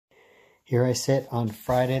Here I sit on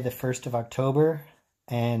Friday, the 1st of October,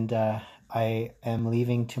 and I am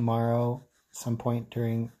leaving tomorrow, some point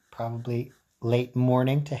during probably late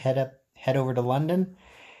morning, to head over to London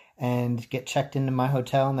and get checked into my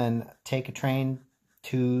hotel, and then take a train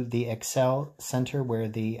to the Excel Center where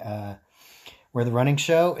the running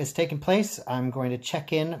show is taking place. I'm going to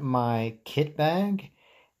check in my kit bag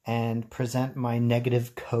and present my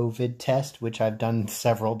negative COVID test, which I've done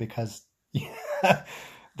several because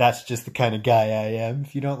that's just the kind of guy I am.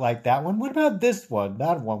 If you don't like that one, what about this one?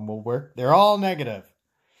 That one will work. They're all negative.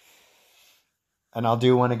 And I'll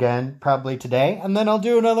do one again probably today, and then I'll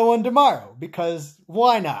do another one tomorrow, because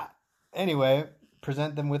why not? Anyway,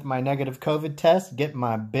 present them with my negative COVID test, get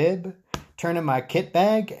my bib, turn in my kit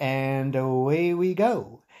bag, and away we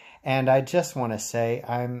go. And I just want to say,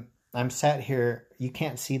 I'm sat here, you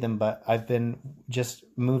can't see them, but I've been just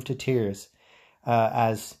moved to tears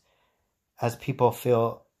as people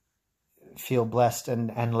feel blessed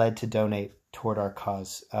and led to donate toward our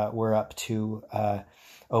cause. We're up to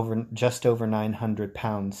just over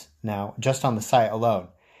 £900 now, just on the site alone.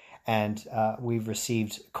 And we've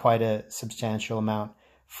received quite a substantial amount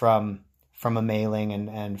from a mailing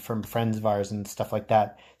and from friends of ours and stuff like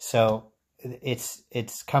that. So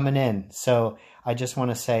it's coming in. So I just want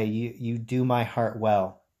to say you do my heart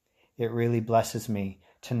well. It really blesses me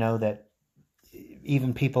to know that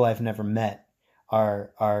even people I've never met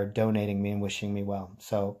are donating me and wishing me well.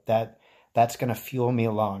 So that's going to fuel me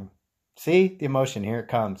along. See the emotion, here it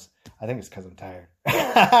comes. I think it's because I'm tired,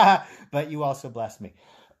 but you also bless me.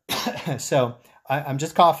 So I'm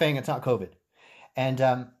just coughing. It's not COVID.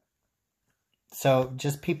 And so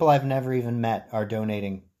just people I've never even met are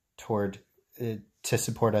donating toward to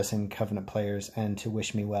support us in Covenant Players and to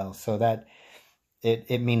wish me well. So that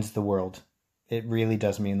it means the world. It really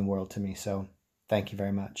does mean the world to me. So thank you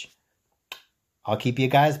very much. I'll keep you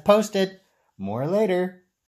guys posted. More later.